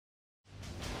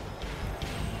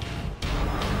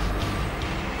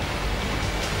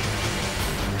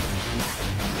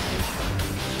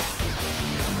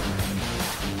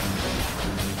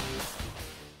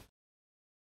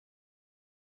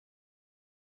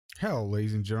Hello,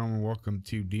 ladies and gentlemen. Welcome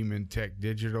to Demon Tech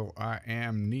Digital. I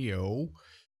am Neo.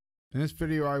 In this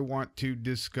video, I want to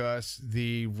discuss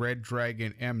the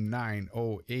Redragon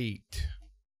M908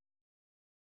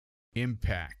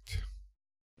 Impact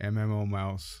MMO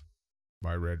mouse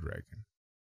by Redragon.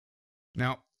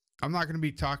 Now, I'm not going to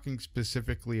be talking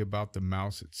specifically about the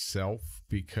mouse itself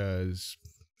because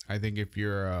I think if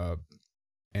you're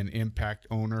an Impact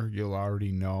owner, you'll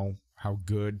already know how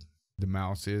good the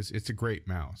mouse is. It's a great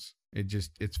mouse.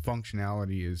 Its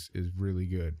functionality is really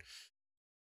good,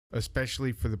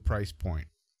 especially for the price point.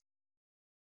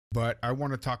 But I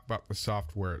want to talk about the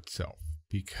software itself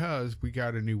because we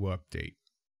got a new update.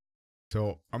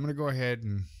 So I'm going to go ahead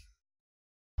and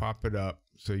pop it up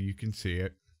so you can see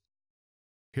it.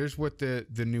 Here's what the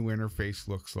new interface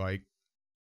looks like.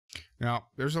 Now,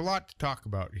 there's a lot to talk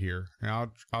about here, and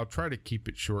I'll try to keep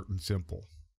it short and simple.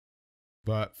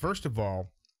 But first of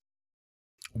all,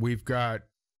 we've got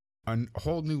a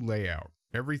whole new layout.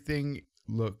 Everything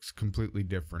looks completely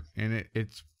different, and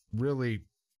it's really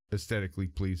aesthetically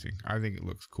pleasing. I think it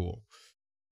looks cool.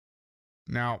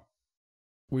 Now,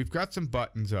 we've got some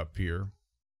buttons up here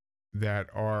that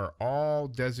are all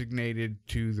designated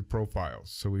to the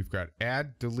profiles. So we've got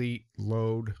add, delete,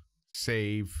 load,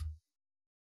 save.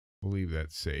 I believe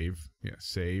that's save. Yeah,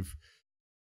 save.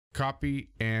 Copy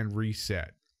and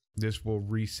reset. This will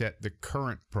reset the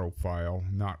current profile,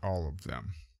 not all of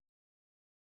them.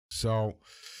 So,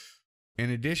 in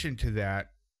addition to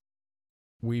that,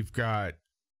 we've got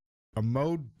a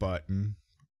mode button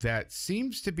that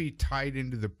seems to be tied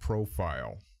into the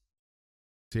profile.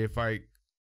 See, if I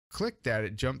click that,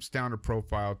 it jumps down to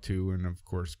profile 2, and of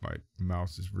course my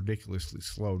mouse is ridiculously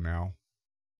slow now.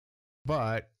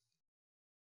 But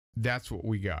that's what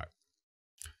we got.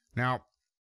 Now,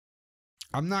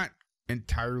 I'm not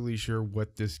entirely sure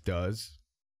what this does,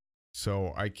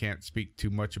 so I can't speak too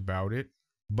much about it,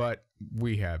 but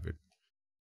we have it.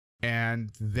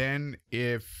 And then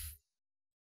if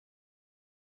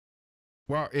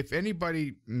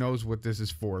anybody knows what this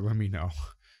is for, let me know.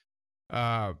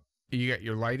 You got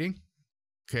your lighting,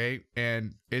 okay,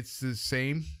 and it's the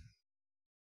same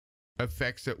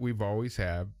effects that we've always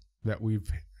had.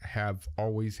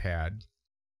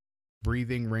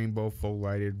 Breathing, rainbow, full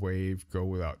lighted, wave, go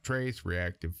without trace,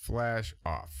 reactive flash,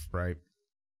 off, right?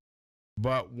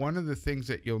 But one of the things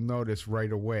that you'll notice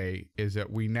right away is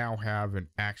that we now have an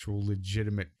actual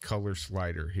legitimate color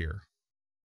slider here.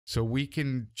 So we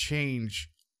can change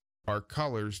our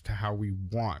colors to how we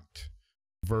want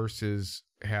versus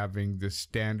having the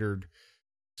standard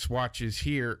swatches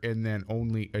here and then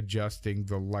only adjusting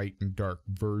the light and dark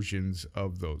versions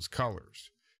of those colors.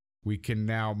 We can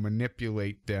now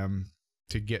manipulate them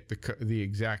to get the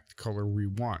exact color we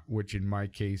want, which in my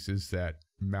case is that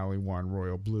Maliwan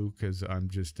Royal Blue, because I'm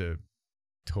just a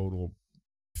total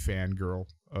fangirl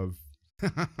of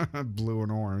blue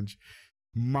and orange.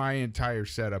 My entire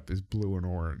setup is blue and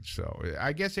orange. So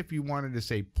I guess if you wanted to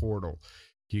say Portal,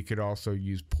 you could also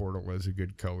use Portal as a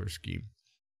good color scheme.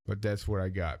 But that's what I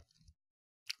got.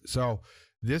 So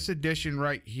this edition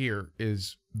right here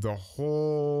is the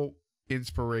whole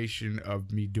inspiration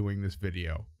of me doing this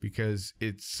video, because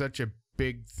it's such a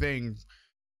big thing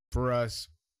for us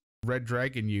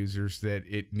Redragon users that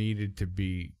it needed to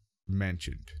be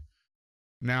mentioned.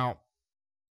 Now,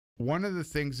 one of the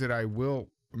things that I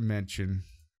will mention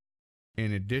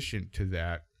in addition to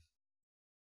that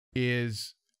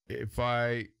is if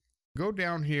I go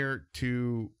down here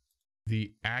to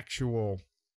the actual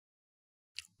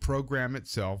program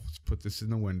itself, let's put this in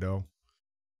the window.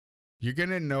 You're going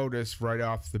to notice right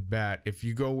off the bat, if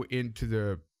you go into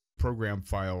the program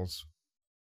files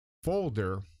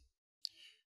folder,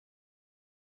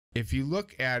 if you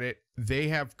look at it, they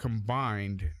have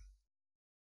combined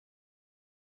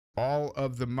all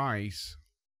of the mice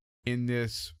in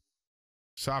this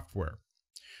software.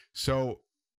 So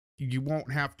you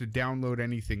won't have to download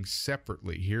anything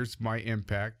separately. Here's my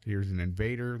Impact. Here's an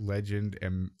Invader, Legend,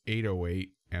 M808,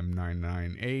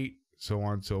 M998, so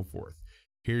on and so forth.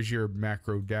 Here's your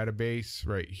macro database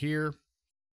right here,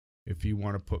 if you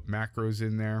want to put macros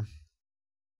in there.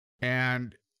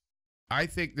 And I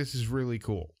think this is really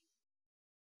cool.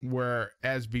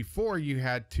 Whereas before you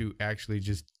had to actually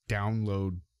just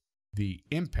download the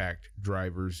Impact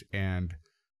drivers and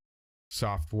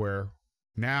software,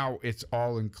 now it's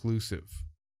all inclusive.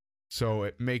 So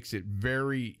it makes it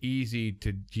very easy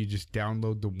to you just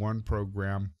download the one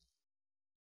program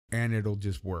and it'll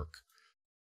just work.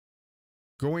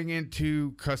 Going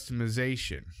into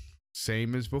customization,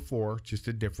 same as before, just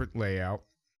a different layout.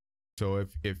 So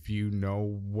if you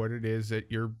know what it is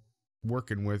that you're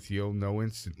working with, you'll know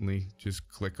instantly. Just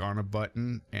click on a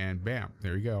button and bam,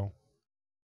 there you go.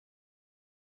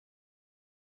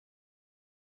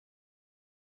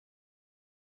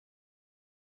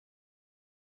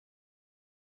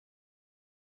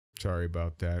 Sorry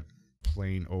about that.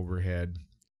 Plane overhead.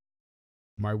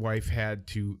 My wife had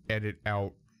to edit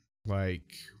out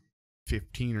like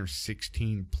 15 or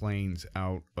 16 planes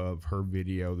out of her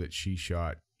video that she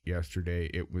shot yesterday.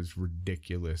 It was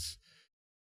ridiculous.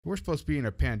 We're supposed to be in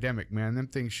a pandemic, man. Them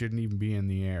things shouldn't even be in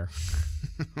the air.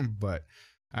 But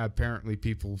apparently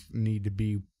people need to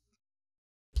be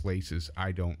places.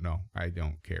 I don't know. I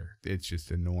don't care. It's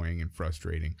just annoying and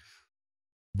frustrating.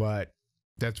 But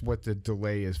that's what the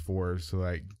delay is for. So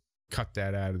like, cut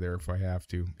that out of there if I have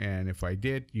to. And if I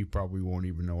did, you probably won't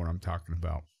even know what I'm talking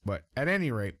about. But at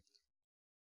any rate,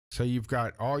 so you've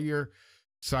got all your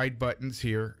side buttons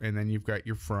here, and then you've got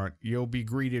your front. You'll be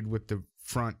greeted with the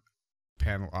front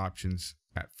panel options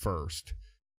at first.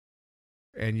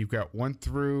 And you've got 1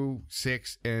 through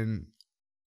 6, and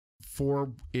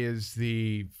 4 is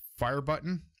the fire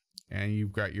button. And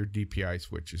you've got your DPI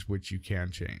switches, which you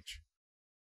can change.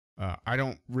 I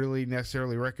don't really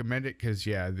necessarily recommend it because,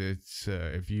 yeah, it's,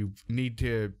 if you need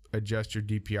to adjust your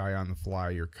DPI on the fly,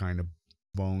 you're kind of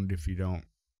boned if you don't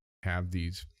have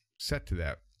these set to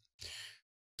that.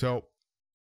 So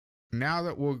now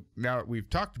that we've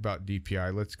talked about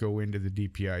DPI, let's go into the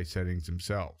DPI settings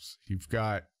themselves. You've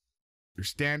got your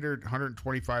standard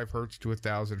 125 hertz to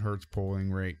 1000 hertz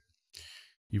polling rate.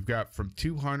 You've got from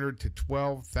 200 to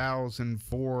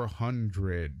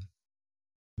 12,400.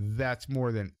 That's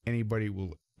more than anybody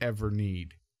will ever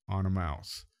need on a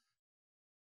mouse.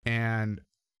 And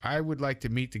I would like to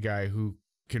meet the guy who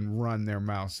can run their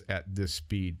mouse at this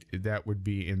speed. That would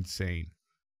be insane.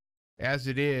 As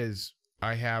it is,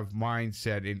 I have mine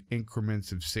set in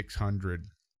increments of 600.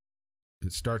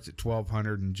 It starts at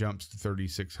 1200 and jumps to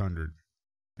 3600.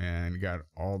 And got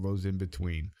all those in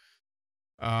between.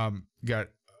 Got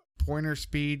pointer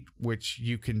speed, which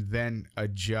you can then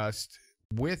adjust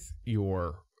with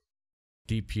your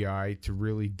DPI to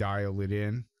really dial it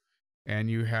in. And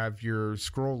you have your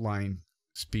scroll line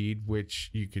speed, which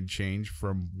you can change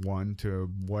from 1 to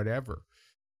whatever.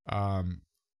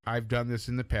 I've done this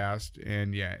in the past,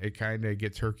 and yeah, it kind of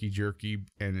gets herky-jerky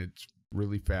and it's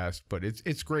really fast, but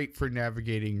it's great for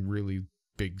navigating really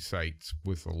big sites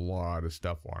with a lot of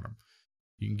stuff on them.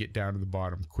 You can get down to the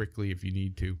bottom quickly if you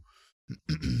need to.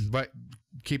 But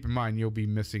keep in mind, you'll be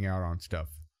missing out on stuff.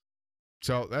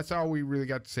 So that's all we really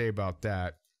got to say about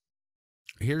that.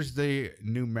 Here's the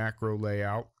new macro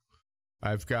layout.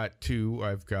 I've got two.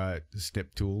 I've got the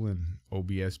snip tool and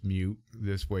OBS mute.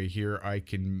 This way here I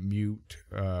can mute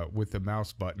with the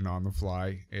mouse button on the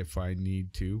fly if I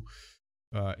need to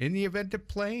in the event of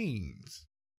planes.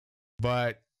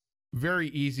 But very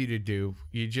easy to do.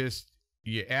 You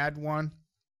add one.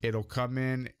 It'll come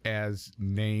in as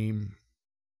name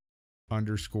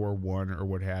 _1 or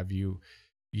what have you.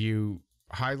 You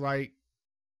highlight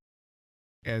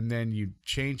and then you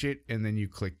change it, and then you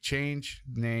click change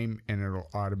name and it'll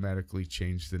automatically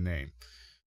change the name.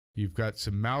 You've got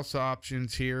some mouse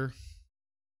options here,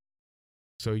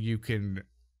 so you can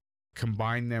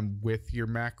combine them with your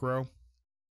macro.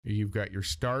 You've got your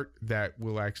start that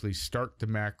will actually start the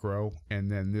macro,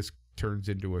 and then this turns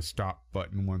into a stop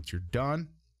button once you're done.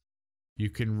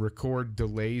 You can record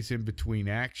delays in between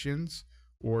actions,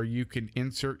 or you can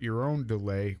insert your own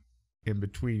delay in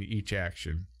between each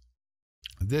action.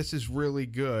 This is really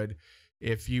good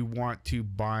if you want to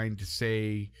bind,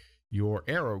 say, your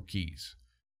arrow keys.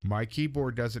 My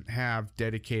keyboard doesn't have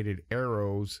dedicated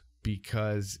arrows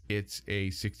because it's a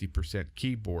 60%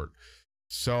 keyboard.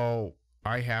 So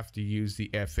I have to use the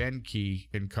FN key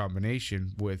in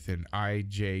combination with an I,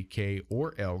 J, K,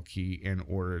 or L key in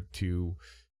order to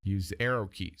use the arrow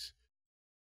keys.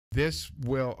 This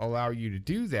will allow you to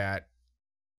do that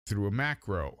through a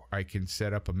macro. I can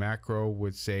set up a macro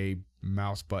with, say,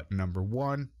 mouse button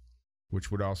 #1,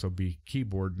 which would also be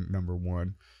keyboard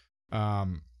 #1.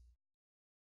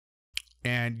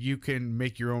 And you can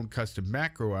make your own custom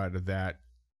macro out of that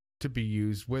to be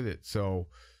used with it. So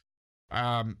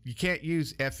you can't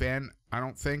use FN, I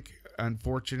don't think.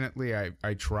 Unfortunately,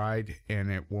 I tried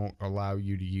and it won't allow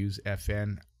you to use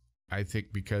FN. I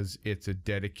think because it's a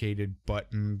dedicated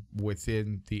button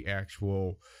within the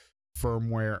actual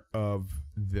firmware of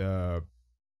the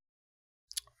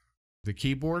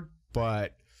keyboard,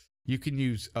 but you can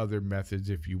use other methods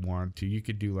if you want to. You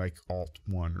could do like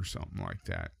Alt-1 or something like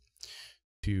that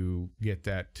to get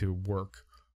that to work.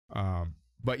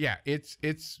 But yeah,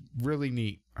 it's really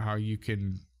neat how you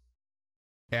can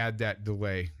add that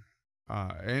delay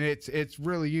And it's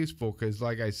really useful because,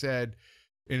 like I said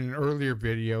in an earlier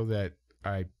video that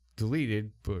I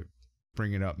deleted, but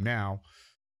bring it up now,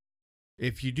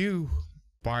 if you do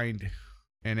bind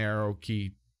an arrow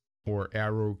key or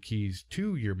arrow keys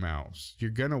to your mouse, you're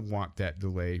going to want that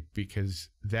delay, because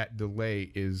that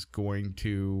delay is going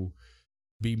to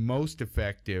be most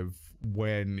effective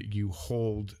when you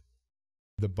hold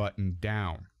the button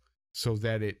down, so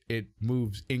that it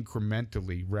moves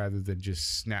incrementally rather than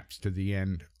just snaps to the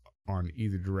end on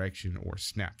either direction, or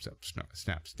snaps up,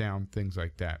 snaps down, things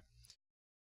like that.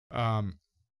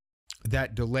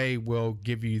 That delay will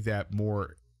give you that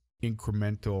more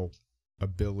incremental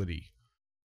ability.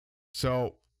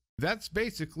 So that's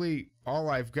basically all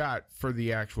I've got for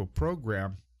the actual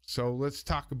program. So let's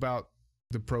talk about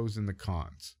the pros and the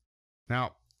cons.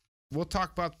 Now, we'll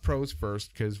talk about the pros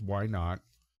first, because why not?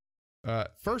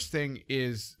 First thing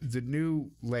is the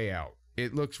new layout.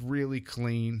 It looks really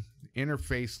clean. The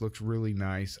interface looks really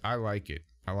nice. I like it.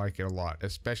 I like it a lot,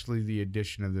 especially the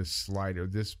addition of this slider.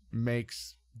 This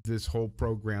makes this whole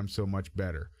program so much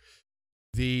better.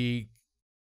 The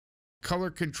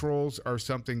color controls are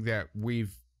something that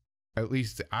at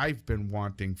least I've been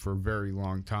wanting for a very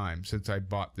long time, since I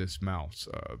bought this mouse.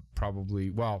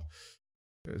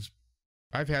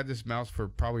 I've had this mouse for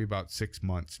probably about 6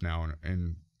 months now,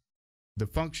 and the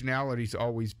functionality's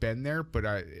always been there, but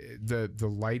the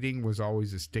lighting was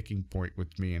always a sticking point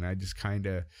with me, and I just kind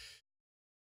of,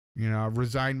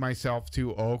 resigned myself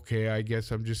to, okay, I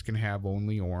guess I'm just gonna have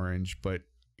only orange. But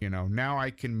now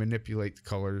I can manipulate the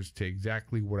colors to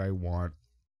exactly what I want,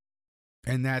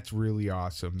 and that's really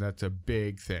awesome. That's a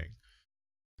big thing.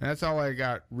 And that's all I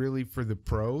got really for the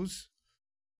pros.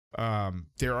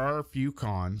 There are a few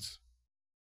cons,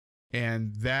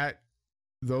 and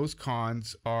those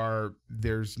cons are,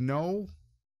 there's no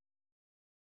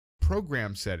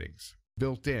program settings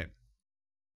built in.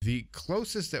 The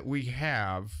closest that we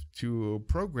have to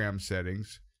program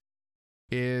settings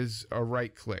is a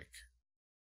right click,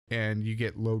 and you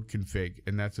get load config,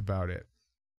 and that's about it.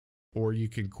 Or you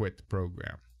can quit the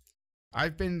program.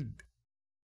 I've been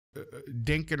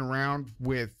dinking around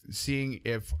with seeing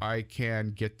if I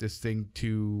can get this thing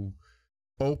to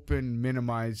open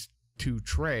minimize to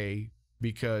tray,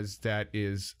 because that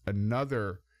is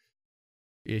another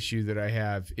issue that I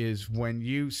have, is when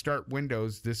you start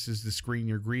Windows, this is the screen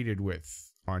you're greeted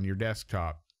with on your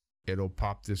desktop. It'll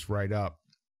pop this right up,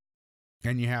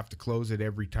 and you have to close it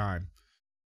every time,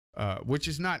 which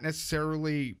is not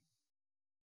necessarily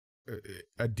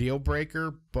a deal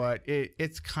breaker, but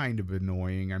it's kind of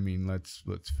annoying. I mean, let's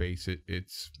face it, it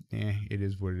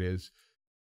is what it is.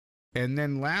 And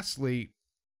then lastly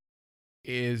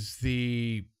is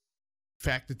the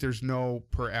fact that there's no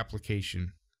per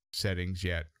application settings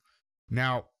yet.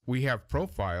 Now, we have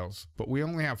profiles, but we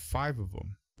only have 5 of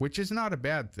them, which is not a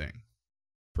bad thing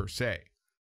per se,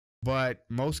 but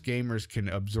most gamers can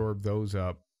absorb those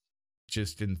up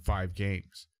just in 5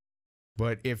 games.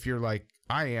 But if you're like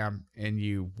I am, and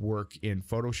you work in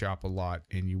Photoshop a lot,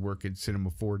 and you work in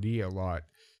Cinema 4D a lot,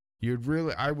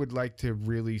 I would like to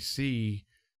really see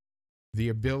the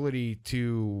ability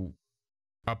to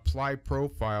apply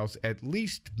profiles, at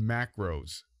least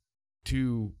macros,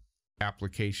 to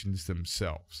applications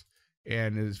themselves.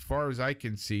 And as far as I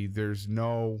can see, there's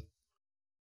no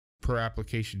per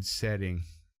application setting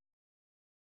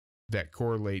that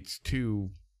correlates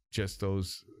to just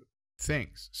those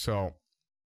things. So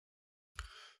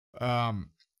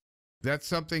that's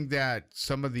something that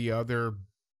some of the other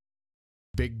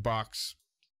big box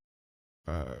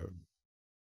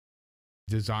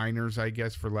designers, I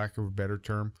guess, for lack of a better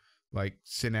term, like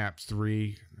Synapse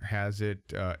 3 has it.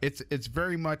 It's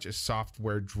very much a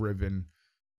software driven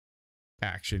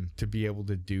action to be able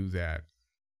to do that,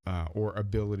 or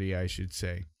ability, I should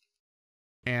say.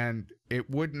 And it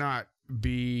would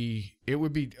be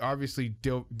obviously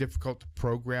difficult to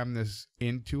program this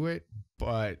into it,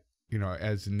 but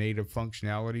as a native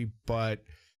functionality, but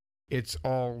it's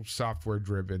all software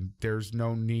driven. There's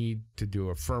no need to do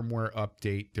a firmware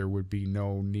update. There would be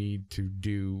no need to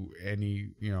do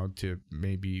any, to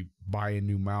maybe buy a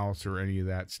new mouse or any of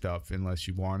that stuff unless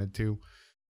you wanted to.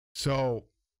 So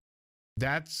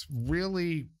that's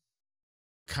really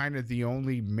kind of the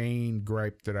only main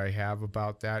gripe that I have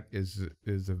about that is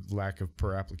a lack of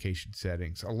per application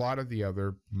settings. A lot of the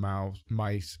other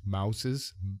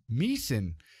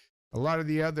a lot of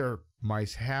the other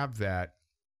mice have that.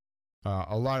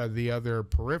 A lot of the other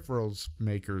peripherals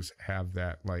makers have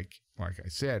that, like I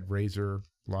said, Razer,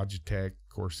 Logitech,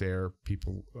 Corsair,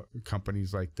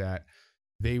 companies like that.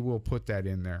 They will put that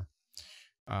in there.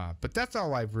 But that's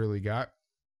all I've really got.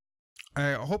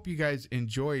 I hope you guys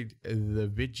enjoyed the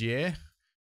video.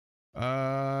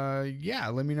 Yeah,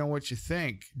 let me know what you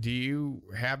think. Do you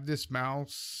have this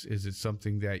mouse? Is it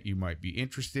something that you might be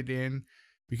interested in?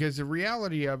 Because the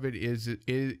reality of it is it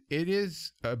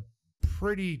is a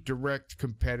pretty direct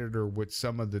competitor with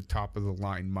some of the top of the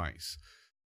line mice.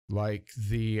 Like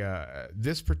the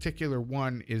this particular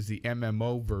one is the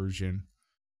MMO version,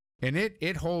 and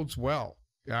it holds well.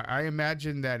 I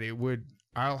imagine that it would.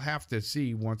 I'll have to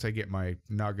see once I get my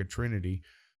Naga Trinity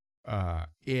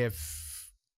if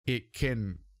it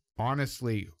can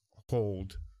honestly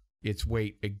hold its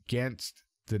weight against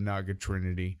the Naga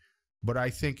Trinity, but I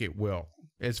think it will.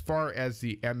 As far as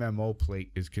the MMO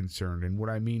plate is concerned, and what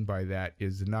I mean by that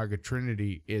is the Naga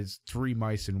Trinity is 3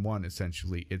 mice in 1,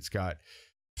 essentially. It's got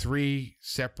 3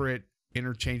 separate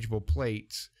interchangeable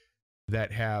plates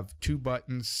that have 2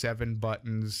 buttons, 7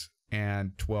 buttons,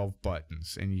 and 12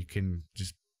 buttons. And you can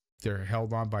just, they're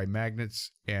held on by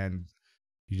magnets, and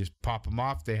you just pop them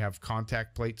off. They have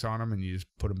contact plates on them, and you just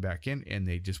put them back in, and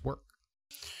they just work.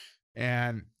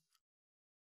 And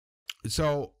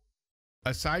so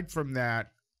aside from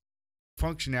that,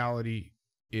 functionality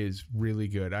is really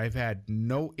good. I've had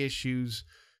no issues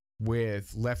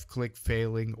with left click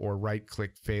failing or right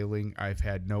click failing. I've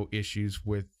had no issues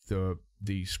with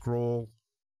the scroll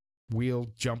wheel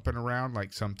jumping around.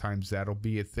 Like sometimes that'll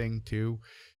be a thing too.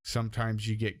 Sometimes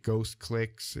you get ghost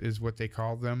clicks is what they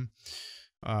call them.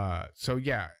 So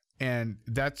yeah, and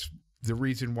that's the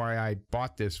reason why I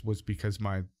bought this, was because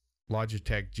my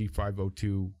Logitech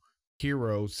G502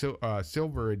 Hero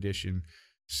Silver Edition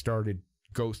started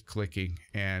ghost clicking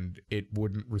and it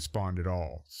wouldn't respond at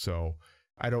all. So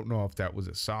I don't know if that was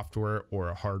a software or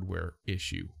a hardware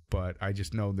issue, but I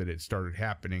just know that it started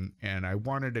happening, and I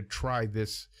wanted to try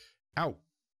this out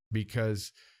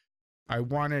because I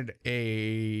wanted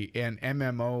an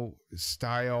MMO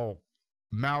style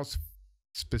mouse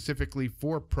specifically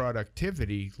for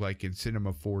productivity, like in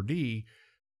Cinema 4D,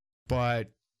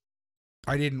 but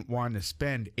I didn't want to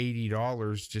spend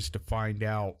 $80 just to find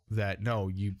out that no,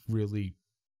 you really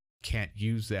can't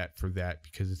use that for that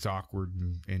because it's awkward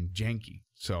and janky.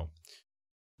 So,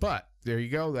 but there you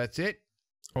go. That's it.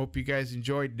 Hope you guys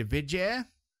enjoyed the video.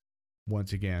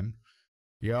 Once again,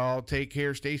 y'all take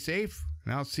care, stay safe,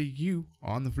 and I'll see you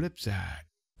on the flip side.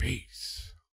 Peace.